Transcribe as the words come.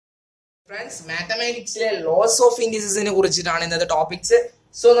Friends, mathematics laws of indices in the topics.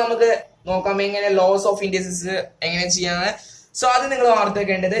 So നമുക്ക് നോക്കാം എങ്ങനെ laws of indices എങ്ങനെ ചെയ്യാനാണ്. So അത് നിങ്ങൾ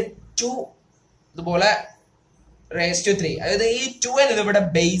ഓർത്തേക്കേണ്ടത് 2 ഇതുപോലെ raised to 3. അതായത് ഈ 2 എന്നത് ഇവിടെ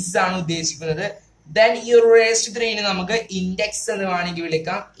ബേസ് ആണ് ഉദ്ദേശിക്കുന്നത്. Then ഈ raised to 3 നെ നമുക്ക് ഇൻഡെക്സ് എന്ന് വേണമെങ്കിൽ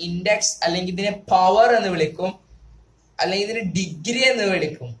വിളിക്കാം. ഇൻഡെക്സ് അല്ലെങ്കിൽ ഇതിനെ പവർ എന്ന് വിളിക്കും, അല്ലെങ്കിൽ ഇതിന് ഡിഗ്രി എന്ന്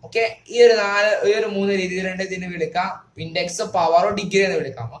വിളിക്കും. ഓക്കെ, ഈ ഒരു മൂന്ന് രീതിയിലുണ്ട് ഇതിന് വിളിക്കാം. ഇൻഡെക്സ്, പവറോ ഡിഗ്രി എന്ന്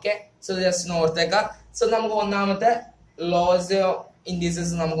വിളിക്കാം. Okay, so just ഓർത്തേക്കാം. സോ നമുക്ക് ഒന്നാമത്തെ ലോസ് ഓഫ്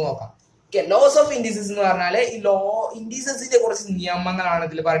ഇൻഡിസസ് നമുക്ക് നോക്കാം. ഓക്കെ, ലോസ് ഓഫ് ഇൻഡിസസ് എന്ന് പറഞ്ഞാൽ ഈ ഇൻഡിസസിന്റെ കുറച്ച് നിയമങ്ങളാണ്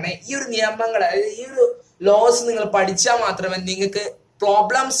ഇതിൽ പറയുന്നത്. ഈ ഒരു നിയമങ്ങൾ, ഈ ഒരു ലോസ് നിങ്ങൾ പഠിച്ചാൽ മാത്രമേ നിങ്ങൾക്ക്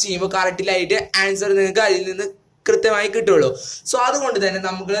പ്രോബ്ലംസ് ചെയ്യുമ്പോൾ കറക്റ്റിലായിട്ട് ആൻസർ നിങ്ങൾക്ക് അതിൽ നിന്ന് കൃത്യമായി കിട്ടുള്ളൂ. സോ അതുകൊണ്ട് തന്നെ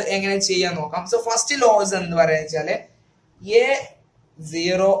നമുക്ക് എങ്ങനെ ചെയ്യാൻ നോക്കാം. സോ ഫസ്റ്റ് ലോസ് എന്ന് പറയുക വെച്ചാല്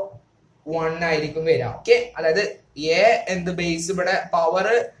A0 1 ആയിരിക്കും വരിക. ഓക്കെ, അതായത് എ എന്ത് ബേസ് ഇവിടെ പവർ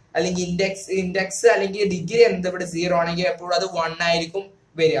അല്ലെങ്കിൽ ഇൻഡെക്സ് അല്ലെങ്കിൽ ഡിഗ്രി എന്ത് ഇവിടെ 0 ആണെങ്കിൽ എപ്പോഴും അത് 1 ആയിരിക്കും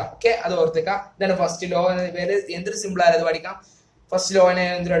വരിക. ഓക്കെ, അത് ഓർത്തേക്കാം. ഇതാണ് ഫസ്റ്റ് ലോ. പേര് എന്തൊരു സിമ്പിൾ ആയത് പഠിക്കാം. ഫസ്റ്റ് ലോനെ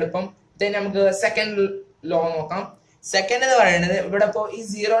എന്തൊരു എളുപ്പം. ദെൻ നമുക്ക് സെക്കൻഡ് ലോ നോക്കാം. സെക്കൻഡ് എന്ന് പറയുന്നത് ഇവിടെ ഇപ്പോ ഈ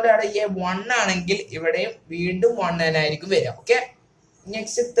 0ന്റെ അവിടെ A1 ആണെങ്കിൽ ഇവിടെയും വീണ്ടും 1 തന്നെ ആയിരിക്കും വരിക. ഓക്കെ,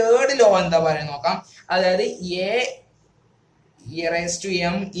 നെക്സ്റ്റ് തേർഡ് ലോ എന്താ പറയുക നോക്കാം. അതായത് A raised to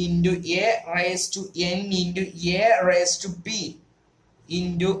m into A raised to n into A raised to p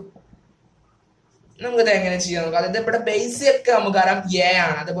into നമുക്കത് എങ്ങനെ ചെയ്യാൻ നോക്കാം. അതായത് ഇവിടെ ബേസ് ഒക്കെ നമുക്ക് അറിയാം എ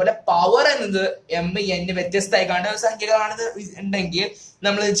ആണ്. അതുപോലെ പവർ എന്നത് എം എൻ വ്യത്യസ്തമായി കണ്ട സംഖ്യകളാണ് ഉണ്ടെങ്കിൽ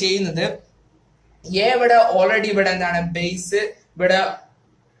നമ്മൾ ചെയ്യുന്നത് എ ഇവിടെ ഓൾറെഡി ഇവിടെ എന്താണ് ബേസ് ഇവിടെ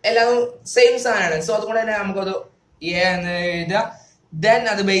എല്ലാം സെയിം സാധനമാണ്. സോ അതുകൊണ്ട് തന്നെ നമുക്കത് എ എന്ന് എഴുതുക. ദെൻ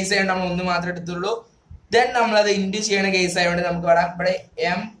അത് ബേസ് ചെയ്യേണ്ട നമ്മൾ ഒന്ന് മാത്രമേ എടുത്തുള്ളൂ. ദെൻ നമ്മളത് ഇൻഡു ചെയ്യണ കേസ് ആയതുകൊണ്ട് നമുക്ക് പറയാം ഇവിടെ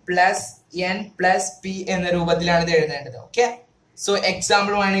M plus N plus P എന്ന രൂപത്തിലാണ് ഇത് എഴുതേണ്ടത്. ഓക്കെ, സോ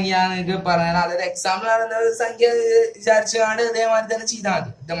എക്സാമ്പിൾ വേണമെങ്കിൽ ഞാൻ നിങ്ങൾക്ക് പറഞ്ഞാൽ, അതായത് എക്സാമ്പിൾ ആണെന്ന സംഖ്യ വിചാരിച്ചാണ് ഇതേമാതിരി തന്നെ ചെയ്താൽ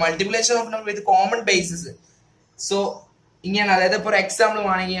മതി. മൾട്ടിപ്ലിക്കേഷൻ നോക്കണം വിത്ത് കോമൺ ബേസിസ്. സോ ഇങ്ങനെയാണ്. അതായത് ഇപ്പോൾ ഒരു എക്സാമ്പിൾ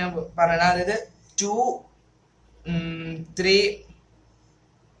വേണമെങ്കിൽ ഞാൻ പറയണം. അതായത് 2 3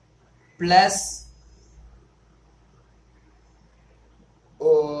 പ്ലസ്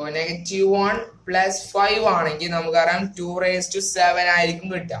 -1 പ്ലസ് 5 ആണെങ്കിൽ നമുക്കറിയാം 2 raised to 7 ആയിരിക്കും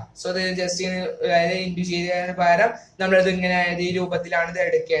കിട്ടുക. സോ ഇത് ജസ്റ്റ് ഇൻഡു ചെയ്തതിന് പകരം നമ്മളത് ഇങ്ങനെ ഈ രൂപത്തിലാണ് ഇത്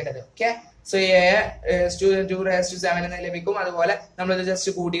എടുക്കേണ്ടത്. ഓക്കെ, സോ 2 raised to 7 എന്ന് ലഭിക്കും. അതുപോലെ നമ്മളിത്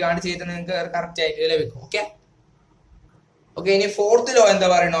ജസ്റ്റ് കൂട്ടിക്കാണ്ട് ചെയ്ത് നിങ്ങൾക്ക് കറക്റ്റ് ആയിട്ട് ലഭിക്കും. ഓക്കെ ഓക്കെ ഇനി ഫോർത്ത് ലോ എന്താ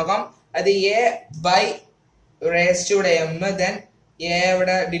പറയുക നോക്കാം. അത് A by raised to m, then A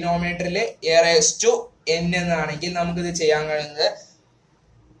ഇവിടെ ഡിനോമിനേറ്ററിൽ A raised to n എന്നാണെങ്കിൽ നമുക്കിത് ചെയ്യാൻ കഴിയുന്നത്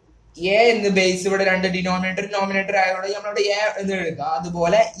എ എന്ന് ബേസ് ഇവിടെ രണ്ട് നോമിനേറ്റർ ആയതുകൊണ്ട് നമ്മളിവിടെ എ എന്ന് എടുക്കുക.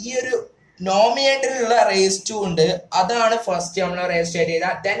 അതുപോലെ ഈ ഒരു നോമിനേറ്ററിലുള്ള റേസ് ടു ഉണ്ട്, അതാണ് ഫസ്റ്റ് നമ്മൾ റേസ് ആയിട്ട്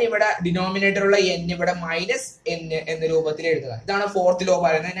ചെയ്താൽ. ദെൻ ഇവിടെ ഡിനോമിനേറ്ററുള്ള എൻ ഇവിടെ മൈനസ് എൻ എന്ന രൂപത്തിൽ എഴുതുക. ഇതാണ് ഫോർത്ത് ലോ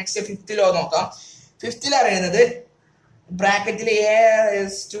പറയുന്നത്. നെക്സ്റ്റ് ഫിഫ്ത്ത് ലോ നോക്കാം. ഫിഫ്ത്തിൽ അറിയുന്നത് ബ്രാക്കറ്റിൽ എ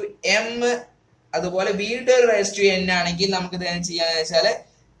റേസ് ടു എം അതുപോലെ വീണ്ടും റേസ് ടു എൻ ആണെങ്കിൽ നമുക്ക് ഇത് ചെയ്യാന്ന് വെച്ചാല്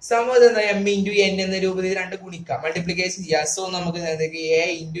സമൂഹം എം ഇൻറ്റു എൻ എന്ന രൂപത്തിൽ രണ്ട് ഗുണിക്കാം, മൾട്ടിപ്ലിക്കേഷൻ ചെയ്യാം. സോ നമുക്ക് എ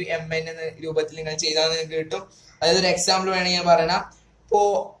ഇൻറ്റു എം എൻ എന്ന രൂപത്തിൽ നിങ്ങൾ ചെയ്താൽ നിങ്ങൾക്ക് കിട്ടും. അതായത് ഒരു എക്സാമ്പിൾ വേണമെങ്കിൽ ഞാൻ പറയണം. ഇപ്പോ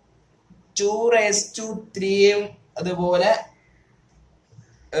 2 raised to 3 അതുപോലെ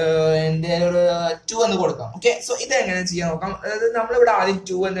 2 എന്ന് കൊടുക്കാം. ഓക്കെ, സോ ഇത് എങ്ങനെ ചെയ്യാൻ നോക്കാം. അതായത് നമ്മളിവിടെ ആദ്യം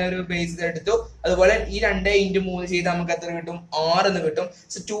 2 എന്ന ഒരു ബേസ് എടുത്തു. അതുപോലെ ഈ 2 ഇൻറ്റു 3 ചെയ്ത് നമുക്ക് എത്ര കിട്ടും? 6 എന്ന് കിട്ടും.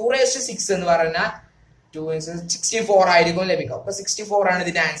 സോ 2 raised to 6 എന്ന് പറഞ്ഞാൽ 64 ആയിരിക്കും ലഭിക്കുക. അപ്പൊ 64 ആണ്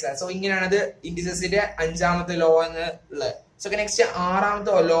ഇതിന്റെ ആൻസർ. സോ ഇങ്ങനെയാണ് ഇത് ഇൻഡിസസിന്റെ 5ാമത്തെ ലോ എന്നുള്ളത്. സോ നെക്സ്റ്റ്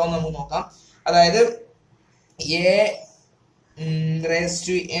 6ാമത്തെ ലോ നമുക്ക് നോക്കാം. അതായത് A raised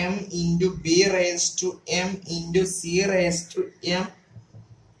to m into b raised to m into c raised to m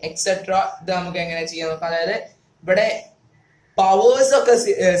etc. ഇത് നമുക്ക് എങ്ങനെ ചെയ്യാൻ നോക്കാം. അതായത് ഇവിടെ പവേഴ്സ് ഒക്കെ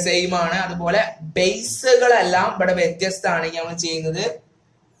സെയിം ആണ്, അതുപോലെ ബേസുകളെല്ലാം ഇവിടെ വ്യത്യസ്തമാണെങ്കിൽ നമ്മൾ ചെയ്യുന്നത്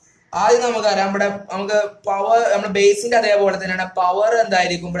ആദ്യം നമുക്കറിയാം. ഇവിടെ നമുക്ക് പവർ നമ്മുടെ ബേസിന്റെ അതേപോലെ തന്നെയാണ് പവർ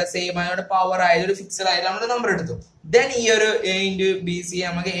എന്തായിരിക്കും ഇവിടെ സെയിം ആയതുകൊണ്ട് പവർ ആയതൊരു ഫിക്സഡ് ആയിട്ട് നമ്മൾ നമ്പർ എടുത്തു. ദെൻ ഈ ഒരു എ ഇൻറ്റു ബി സി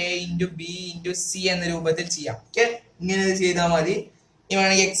നമുക്ക് A into B into C എന്ന രൂപത്തിൽ ചെയ്യാം. ഓക്കെ, ഇങ്ങനെ ചെയ്താൽ മതി. ഇനി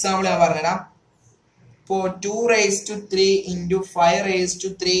വേണമെങ്കിൽ എക്സാമ്പിൾ ഞാൻ പറഞ്ഞുതരാം. ഇപ്പോ 2 raised to 3 into 5 raised to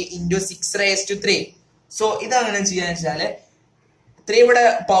 3 into 6 raised to 3. So ഇതങ്ങനെ ചെയ്യാന്ന് വെച്ചാല് 3 ഇവിടെ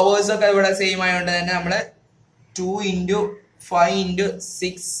പവേഴ്സ് ഒക്കെ ഇവിടെ സെയിം ആയതുകൊണ്ട് തന്നെ നമ്മള് 2 into 5 into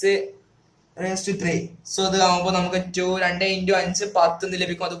 6 raised to 3. So ഇത് ആകുമ്പോൾ നമുക്ക് 2 into 5 10 എന്ന്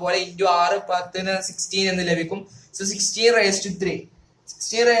ലഭിക്കും. അതുപോലെ into 6 10 16 എന്ന് ലഭിക്കും. So 16 raised to 3.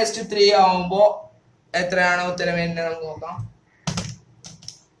 16 raised to 3 ആവുമ്പോ എത്രയാണോ ഉത്തരം വരുന്നത് നമുക്ക് നോക്കാം.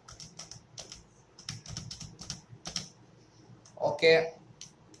 ഓക്കെ,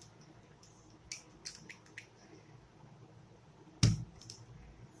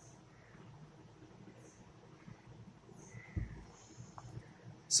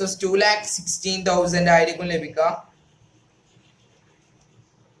 സോ 2,16,000 ആയിരിക്കും ലഭിക്കുക.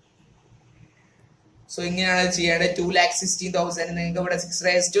 സോ ഇങ്ങനെയാണ് ചെയ്യേണ്ടത്. 2,16,000 നിങ്ങൾക്ക് ഇവിടെ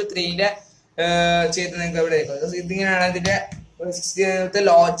 6⁻3 ചെയ്ത് നിങ്ങൾക്ക് ഇവിടെ ഇതിങ്ങനെയാണ് ഇതിന്റെ 6th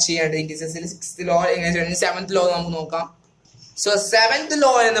ലോ ചെയ്യേണ്ടത്. ഇൻഡിസസിൽ 6th ലോ എങ്ങനെ ചെയ്യണം. 7th ലോ നമുക്ക് നോക്കാം. സോ 7th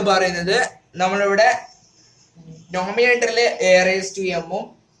ലോ എന്ന് പറയുന്നത് നമ്മളിവിടെ നോമിനേറ്ററിൽ a⁻m ഉം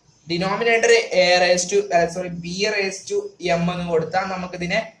ഡിനോമിനേറ്റർ b⁻m എന്ന് കൊടുത്താൽ നമുക്ക്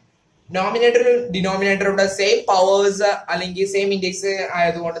ഇതിനെ നോമിനേറ്ററും ഡിനോമിനേറ്ററുടെ സെയിം പവേഴ്സ് അല്ലെങ്കിൽ സെയിം ഇൻഡെക്സ്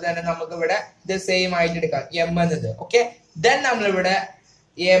ആയതുകൊണ്ട് തന്നെ നമുക്ക് ഇവിടെ ഇത് സെയിം ആയിട്ട് എടുക്കാം m എന്നത്. ഓക്കെ, ദെൻ നമ്മളിവിടെ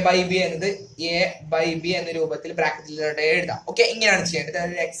a/b എന്നത് a/b എന്ന രൂപത്തിൽ ബ്രാക്കറ്റിലൂടെ എഴുതാം. ഓക്കെ, ഇങ്ങനെയാണ് ചെയ്യേണ്ടത്.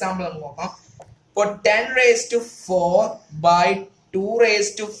 ഒരു എക്സാമ്പിൾ നമുക്ക് നോക്കാം. ഇപ്പോൾ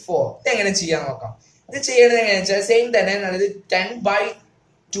 10⁻4/2⁻4 ഇത് എങ്ങനെ ചെയ്യാൻ നോക്കാം. ഇത് ചെയ്യുന്നത് എങ്ങനെയാണെന്ന് വെച്ചാൽ സെയിം തന്നെ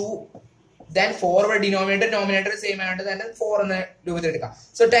 10/2 then 4 ഇവിടെ ഡിനോമിനേറ്റർ സെയിം ആയിട്ട് തന്നെ 4 എന്ന രൂപത്തിൽ എടുക്കാം.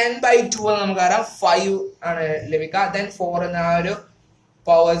 സോ 10/2 നമുക്ക് അറിയാം 5 ആണ് ലഭിക്കുക. ദെൻ 4 എന്ന ആ ഒരു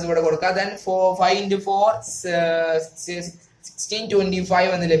പവേഴ്സ് ഇവിടെ കൊടുക്കുക. ദെൻ 5 × 4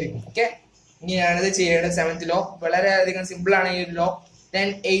 1625 എന്ന് ലഭിക്കും. ഓക്കെ, ഇങ്ങനെയാണ് ഇത് ചെയ്യേണ്ടത്. 7th ലോ വളരെയധികം സിമ്പിൾ ആണ് ഈ ഒരു ലോ. ദെൻ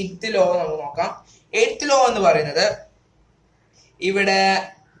 8th ലോ നമുക്ക് നോക്കാം. 8th ലോ എന്ന് പറയുന്നത് ഇവിടെ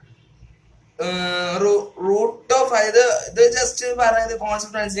റൂട്ട് ഓഫ് അതായത് ഇത് ജസ്റ്റ് പറയുന്നത്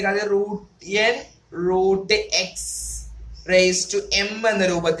കോൺസെപ്റ്റ് മനസ്സിലാക്കുക. √n(x)m എന്ന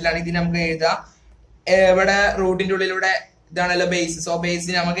രൂപത്തിലാണ് ഇത് നമുക്ക് എഴുതാം. ഇവിടെ റൂട്ടിന്റെ ഉള്ളിലൂടെ ഇതാണല്ലോ ബേസ്. സോ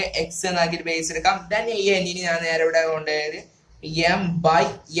ബേസിന് നമുക്ക് എക്സ് എന്നാക്കിയിട്ട് ബേസ് എടുക്കാം. ദെൻ ഈ എന്നിന് ഞാൻ നേരെ ഇവിടെ കൊണ്ടുപോയത് m/n,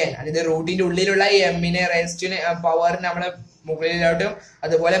 അതായത് റൂട്ടിന്റെ ഉള്ളിലുള്ള എമ്മിനെ റേസ്റ്റിന് പവറിന് നമ്മള് മുകളിലോട്ടും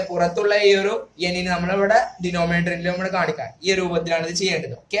അതുപോലെ പുറത്തുള്ള ഈ ഒരു എന്നിന് നമ്മളിവിടെ ഡിനോമിനേറ്ററിലും നമ്മൾ കാണിക്കാം. ഈ രൂപത്തിലാണ് ഇത്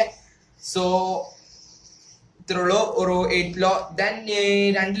ചെയ്യേണ്ടത്. ഓക്കെ, സോ ഇത്രയുള്ളൂ ഒരു 8th ലോ. ദെൻ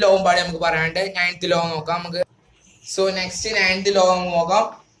 2 ലോവും പാടി നമുക്ക് പറയാണ്ട് 9th ലോ നോക്കാം നമുക്ക്. സോ നെക്സ്റ്റ് 9th ലോ നമുക്ക് നോക്കാം.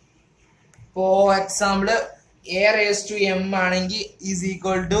 ഇപ്പോ എക്സാമ്പിൾ a⁻m ആണെങ്കിൽ ഈസ്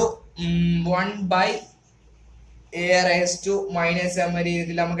ഈക്വൽ ടു 1/a⁻m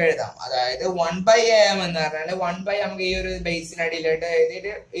രീതിയിൽ നമുക്ക് എഴുതാം. അതായത് 1/am എന്ന് പറഞ്ഞാൽ 1/ നമുക്ക് ഈ ഒരു ബേസിനടിയിലായിട്ട്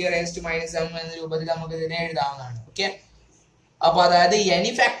എഴുതിയിട്ട് e⁻m എന്ന രൂപത്തിൽ നമുക്ക് ഇതിനെ എഴുതാവുന്നതാണ്. ഓക്കെ, അപ്പൊ അതായത്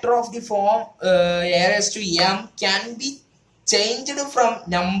any factor of the form a⁻m can be changed from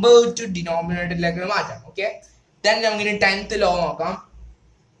number to denominatorയിലേക്ക് മാറ്റാം. ഓക്കെ, ദെൻ നമുക്ക് 10th ലോ നോക്കാം.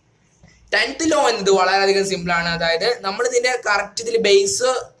 10th ലോ എന്നത് വളരെയധികം സിമ്പിൾ ആണ്. അതായത് നമ്മൾ ഇതിന്റെ കറക്റ്റ് ഇതിൽ ബേസ്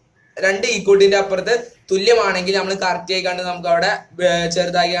 2 ഈക്വലിന്റെ അപ്പുറത്ത് തുല്യമാണെങ്കിൽ നമ്മൾ കറക്റ്റ് ആയിക്കാണ്ട് നമുക്ക് അവിടെ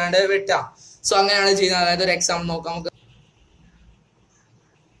ചെറുതാക്കിയാണ്ട് വെട്ടാം. സോ അങ്ങനെയാണ് ചെയ്യുന്നത്. അതായത് ഒരു എക്സാമ്പിൾ നോക്കാം നമുക്ക്.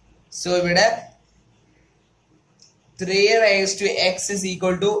 സോ ഇവിടെ 3⁻x is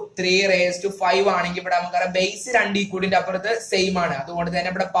equal to 3⁵ ആണെങ്കിൽ ഇവിടെ നമുക്കറിയാം ബേസ് 2 ഈക്വലിന്റെ അപ്പുറത്ത് സെയിം ആണ്. അതുകൊണ്ട് തന്നെ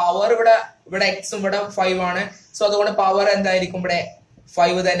ഇവിടെ പവർ ഇവിടെ എക്സും ഇവിടെ 5 ആണ്. സോ അതുകൊണ്ട് പവർ എന്തായിരിക്കും ഇവിടെ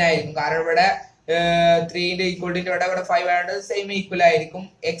 5 തന്നെ ആയിരിക്കും. കാരണം ഇവിടെ 3ന്റെ ഈക്വലിന്റെ ഇവിടെ 5 ആയിട്ട് സെയിം ഈക്വൽ ആയിരിക്കും.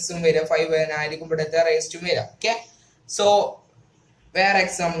 എക്സും വരിക 5 തന്നെ ആയിരിക്കും ഇവിടുത്തെ റേസ്റ്റും വരിക. ഓക്കെ, സോ വേറെ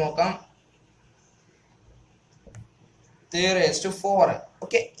എക്സാമ്പിൾ നോക്കാം. 3⁴.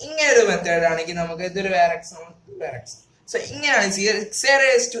 ഓക്കെ, ഇങ്ങനെ ഒരു മെത്തേഡ് ആണെങ്കിൽ നമുക്ക് ഇതൊരു വേറെ എക്സാമ്പിൾ. സോ ഇങ്ങനെയാണ്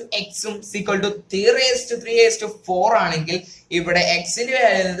 6⁻x ഉം = 3⁻3⁴ ആണെങ്കിൽ ഇവിടെ എക്സിന്റെ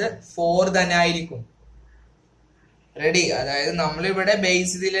വാല്യൂ 4 തന്നെ ആയിരിക്കും. റെഡി? അതായത് നമ്മളിവിടെ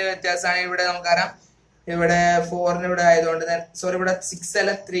ബേസ് ഇതില് വ്യത്യാസമാണ്. ഇവിടെ നമുക്കറിയാം ഇവിടെ 4 ഇവിടെ ആയതുകൊണ്ട് സോറി ഇവിടെ 6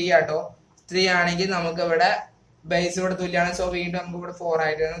 അല്ല 3 ആട്ടോ. 3 ആണെങ്കിൽ നമുക്ക് ഇവിടെ ബേസ് ഇവിടെ തുല്യമാണ്. സോ വീണ്ടും നമുക്ക് ഇവിടെ 4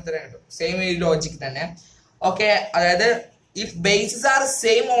 ആയിട്ട് ഇത്രയും കിട്ടും. സെയിം ഈ ലോജിക് തന്നെ. ഓക്കെ, അതായത് if bases are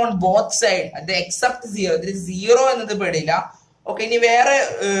same on both sides except 0, ഇതിൽ 0 എന്നത് പെടില്ല. ഓക്കെ, ഇനി വേറെ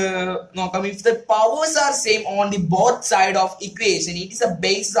നോക്കാം. if the powers are same on the both side of equation it is a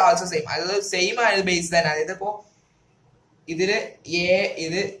base also same. അതായത് സെയിം ആയ ബേസ് തന്നെ. അതായത് ഇപ്പോ ഇതില് a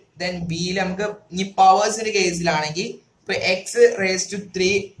ഇത് then b നമുക്ക് ഈ പവേഴ്സിന്റെ കേസിലാണെങ്കിൽ ഇപ്പൊ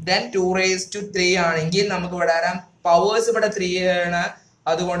x⁻3 then 2⁻3 ആണെങ്കിൽ നമുക്ക് ഇവിടെ പവേഴ്സ് ഇവിടെ 3 ആണ്.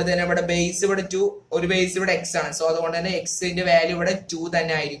 അതുകൊണ്ട് തന്നെ ഇവിടെ ബേസ് ഇവിടെ 2, ഒരു ബേസ് ഇവിടെ x ആണ്. സോ അതുകൊണ്ട് തന്നെ എക്സിന്റെ വാല്യൂ ഇവിടെ 2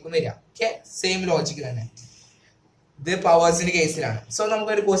 തന്നെ ആയിരിക്കും വരിക. ഓക്കെ, സെയിം ലോജിക് തന്നെ. ഇത് പവേഴ്സിന്റെ കേസിലാണ്. സോ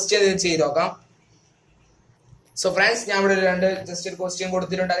നമുക്കൊരു ക്വസ്റ്റ്യൻ ചെയ്ത് നോക്കാം. സോ ഫ്രണ്ട്സ്, ഞാൻ ഇവിടെ ജസ്റ്റ് ഒരു ക്വസ്റ്റ്യൻ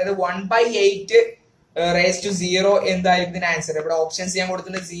കൊടുത്തിട്ടുണ്ട്. അതായത് 1/8⁻0 എന്തായിരിക്കും ഇതിന്റെ ആൻസർ. ഇവിടെ ഓപ്ഷൻസ് ഞാൻ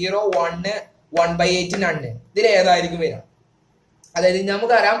കൊടുത്തിട്ടുണ്ട് 0, 1, 1/8, none. ഇതിൽ ഏതായിരിക്കും വരിക? അതായത്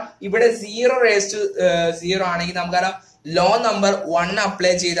നമുക്കറിയാം ഇവിടെ 0⁻0 ആണെങ്കിൽ നമുക്കറിയാം ലോ നമ്പർ 1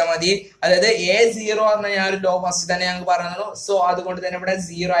 അപ്ലൈ ചെയ്താൽ മതി. അതായത് a0 പറഞ്ഞ ഞാൻ ഒരു ലോ ഫസ്റ്റ് തന്നെ ഞങ്ങൾക്ക് പറഞ്ഞു. സോ അതുകൊണ്ട് തന്നെ ഇവിടെ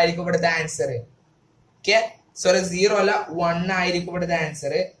 0 ആയിരിക്കും ഇവിടുത്തെ ആൻസർ. ഓക്കെ, സോറി 0 അല്ല 1 ആയിരിക്കും ഇവിടുത്തെ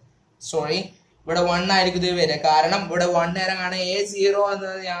ആൻസർ. സോറി, ഇവിടെ 1 ആയിരിക്കും ഇത് വരിക. കാരണം ഇവിടെ 1 ഇറങ്ങാണ്. a0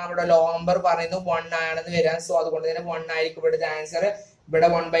 എന്നത് ഞാൻ ഇവിടെ ലോ നമ്പർ പറയുന്നു 1 ആണെന്ന് വരാം. സോ അതുകൊണ്ട് തന്നെ 1 ആയിരിക്കും ഇവിടുത്തെ ആൻസർ. ഇവിടെ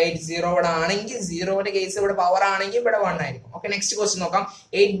 1/8 0 ഇവിടെ ആണെങ്കിൽ സീറോയുടെ കേസ് ഇവിടെ പവർ ആണെങ്കിൽ ഇവിടെ 1 ആയിരിക്കും. ഓക്കെ, നെക്സ്റ്റ് ക്വസ്റ്റ്യൻ നോക്കാം.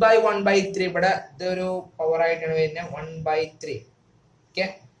 8/1/3 ഇവിടെ ഇതൊരു പവർ ആയിട്ടാണ് വരുന്നത് 1/3. ഓക്കെ,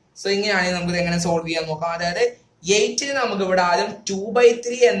 സോ ഇങ്ങനെയാണെങ്കിൽ നമുക്ക് ഇത് എങ്ങനെ സോൾവ് ചെയ്യാൻ നോക്കാം. അതായത് 8 നമുക്ക് ഇവിടെ ആദ്യം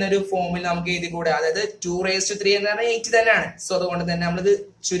 2/3 എന്നൊരു ഫോമിൽ നമുക്ക് എഴുതി കൂടെ. അതായത് 2⁻³ എന്ന് പറഞ്ഞാൽ 8 തന്നെയാണ്. സോ അതുകൊണ്ട് തന്നെ നമ്മളിത്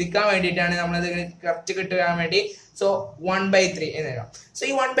ചുരുക്കാൻ വേണ്ടിയിട്ടാണ് നമ്മളിത് കറക്റ്റ് കിട്ടാൻ വേണ്ടി സോ 1/3 എന്ന് എഴുതാം. സോ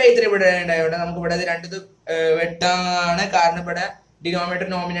ഈ 1/3 ഇവിടെ ഉണ്ടായോടെ നമുക്ക് ഇവിടെ രണ്ടത് വെട്ടാണ്. കാരണം ഇവിടെ ഡിനോമിനേറ്റർ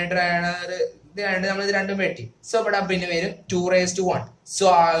നോമിനേറ്റർ ആണ് നമ്മൾ ഇത് രണ്ടും വെട്ടി. സോ ഇവിടെ പിന്നെ വരും 2⁻1. സോ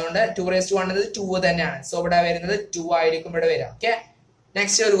അതുകൊണ്ട് 2⁻1 എന്നത് 2 തന്നെയാണ്. സോ ഇവിടെ വരുന്നത് 2 ആയിരിക്കും ഇവിടെ വരാം. ഓക്കെ,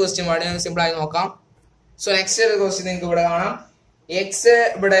 നെക്സ്റ്റ് ഒരു ക്വസ്റ്റ്യൻ വേണം സിമ്പിൾ ആയി നോക്കാം. സോ നെക്സ്റ്റ് ഒരു ക്വസ്റ്റ്യൻ നിങ്ങൾക്ക് ഇവിടെ കാണാം. എക്സ്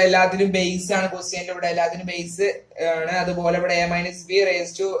ഇവിടെ എല്ലാത്തിനും ബേസ് ആണ്. ക്വസ്റ്റ്യന്റെ ഇവിടെ എല്ലാത്തിനും ബേസ് ആണ്. അതുപോലെ ഇവിടെ a-b⁻⁴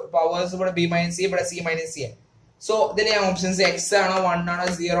 ഇവിടെ b-c ഇവിടെ c-c. സോ ഇതിൽ ഞാൻ ഓപ്ഷൻസ് എക്സ് ആണോ 1 ആണോ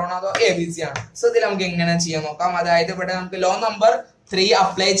 0 ആണോ അതോ ABC ആണോ. സോ ഇതിൽ നമുക്ക് എങ്ങനെ ചെയ്യാൻ നോക്കാം. അതായത് ഇവിടെ നമുക്ക് ലോ നമ്പർ 3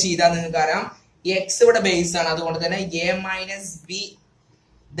 അപ്ലൈ ചെയ്താൽ നിങ്ങൾക്ക് അറിയാം എക്സ് ഇവിടെ ബേസ് ആണ്. അതുകൊണ്ട് തന്നെ a-b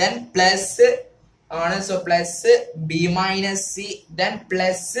then പ്ലസ് ആണ്. So plus b-c then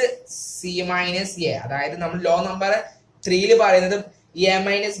plus c-a. അതായത് നമ്മൾ ലോ നമ്പർ 3 പറയുന്നത്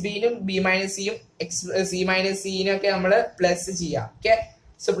a-bനും b-cയും c-cനും ഒക്കെ നമ്മൾ പ്ലസ് ചെയ്യാം. ഓക്കെ,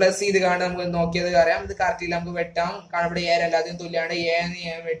 സോ പ്ലസ് ചെയ്ത് കാണാൻ നമുക്ക് നോക്കിയത് അറിയാം. ഇത് കറക്റ്റിൽ നമുക്ക് വെട്ടാം. കാരണം ഇവിടെ എ എല്ലാത്തിനും തുല്യമാണ്. എ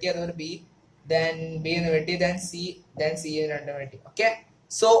എന്ന് വെട്ടി, അതുപോലെ ബി എന്ന് വെട്ടി, സി രണ്ടും വെട്ടി. ഓക്കെ,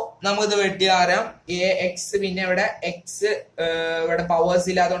 സോ നമുക്കിത് വെട്ടി അറിയാം എക്സ്. പിന്നെ ഇവിടെ എക്സ് ഇവിടെ പവേഴ്സ്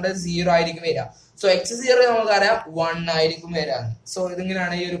ഇല്ലാത്തതുകൊണ്ട് 0 ആയിരിക്കും വരിക. സോ x0 നമുക്കറിയാം 1 ആയിരിക്കും വരാൻ. സോ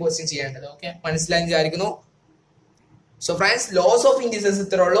ഇതിങ്ങനെയാണ് ഈ ഒരു ക്വസ്റ്റ്യൻ ചെയ്യേണ്ടത്. ഓക്കെ, മനസ്സിലായി വിചാരിക്കുന്നു. So friends, loss of indices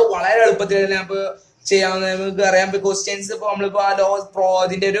ഇത്രേ ഉള്ളൂ. വളരെ എളുപ്പത്തിൽ തന്നെ നമുക്ക് ചെയ്യാവുന്ന നമുക്ക് അറിയാം. ക്വസ്റ്റ്യൻസ് ഇപ്പൊ നമ്മളിപ്പോ ആ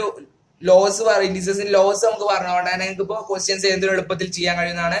ഇതിന്റെ ഒരു ലോസ് ഇൻഡിസസിന്റെ ലോസ് നമുക്ക് പറഞ്ഞുകൊണ്ട് തന്നെ നിങ്ങൾക്ക് ഇപ്പൊ ക്വസ്റ്റ്യൻസ് എന്തൊരു എളുപ്പത്തിൽ ചെയ്യാൻ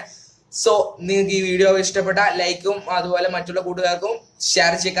കഴിയുന്നതാണ്. സോ നിങ്ങൾക്ക് ഈ വീഡിയോ ഇഷ്ടപ്പെട്ട ലൈക്കും അതുപോലെ മറ്റുള്ള കൂട്ടുകാർക്കും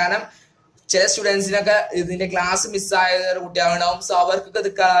ഷെയർ ചെയ്യുക. കാരണം ചില സ്റ്റുഡൻസിനൊക്കെ ഇതിന്റെ ക്ലാസ് മിസ്സായ കുട്ടികളുണ്ടാവും. സോ അവർക്കൊക്കെ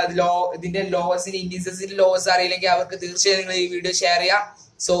ഇതിന്റെ ലോസിന്റെ ഇൻഡിസസിന്റെ ലോസ് അറിയില്ലെങ്കിൽ അവർക്ക് തീർച്ചയായും നിങ്ങൾ ഈ വീഡിയോ ഷെയർ ചെയ്യാം.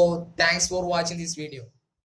 So thanks for watching this video.